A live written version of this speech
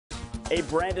A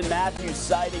Brandon Matthews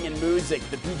sighting in Music.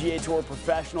 The PGA Tour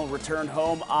professional returned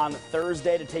home on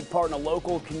Thursday to take part in a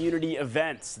local community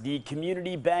event. The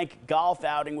Community Bank golf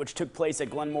outing, which took place at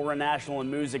Glenmora National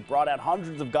in Music, brought out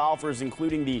hundreds of golfers,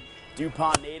 including the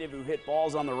DuPont native who hit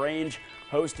balls on the range,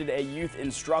 hosted a youth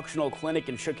instructional clinic,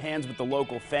 and shook hands with the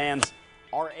local fans.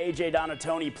 Our AJ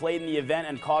Donatoni played in the event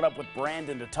and caught up with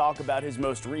Brandon to talk about his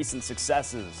most recent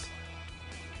successes.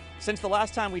 Since the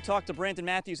last time we talked to Brandon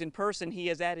Matthews in person, he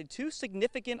has added two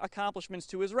significant accomplishments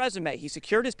to his resume. He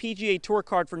secured his PGA Tour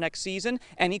card for next season,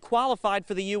 and he qualified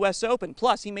for the U.S. Open.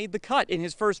 Plus, he made the cut in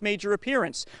his first major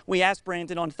appearance. We asked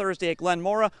Brandon on Thursday at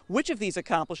Glenmora which of these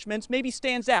accomplishments maybe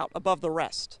stands out above the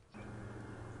rest.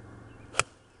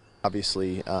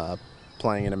 Obviously,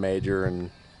 playing in a major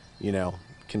and,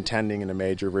 contending in a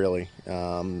major, really.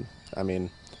 I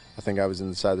think I was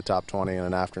inside the top 20 in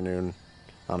an afternoon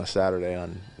on a Saturday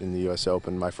in the U.S.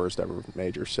 Open, my first ever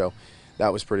major. So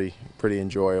that was pretty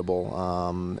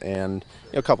enjoyable. And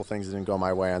a couple things didn't go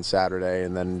my way on Saturday,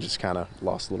 and then just kind of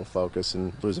lost a little focus,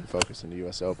 and losing focus in the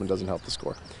U.S. Open doesn't help the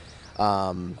score.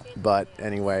 But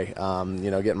anyway,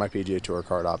 getting my PGA Tour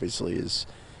card obviously is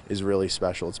really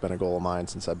special. It's been a goal of mine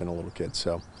since I've been a little kid.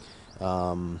 So,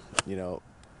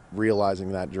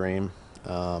 realizing that dream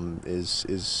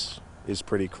is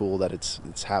pretty cool that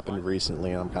it's happened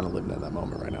recently, and I'm kind of living in that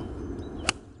moment right now.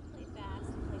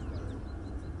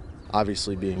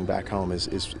 Obviously, being back home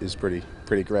is pretty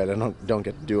great. I don't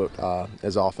get to do it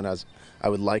as often as I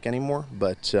would like anymore,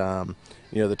 but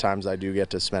the times I do get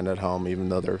to spend at home, even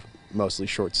though they're mostly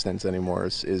short stints anymore,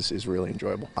 is really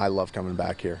enjoyable. I love coming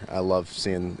back here. I love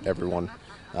seeing everyone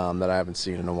that I haven't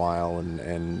seen in a while,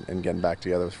 and getting back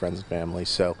together with friends and family.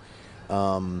 So.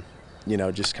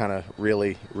 Just kind of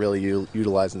really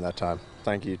utilizing that time.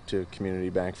 Thank you to Community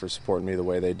Bank for supporting me the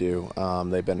way they do.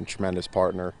 They've been a tremendous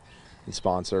partner and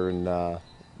sponsor in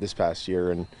this past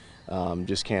year, and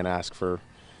just can't ask for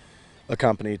a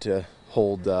company to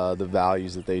hold the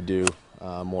values that they do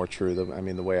more true.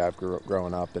 The way I've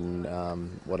grown up, and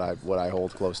what I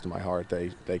hold close to my heart,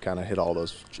 they kind of hit all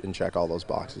those and check all those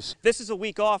boxes. This is a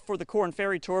week off for the Korn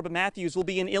Ferry Tour, but Matthews will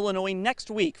be in Illinois next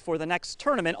week for the next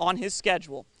tournament on his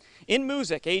schedule. In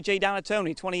Music, AJ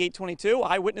Donatoni, 28-22,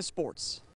 Eyewitness Sports.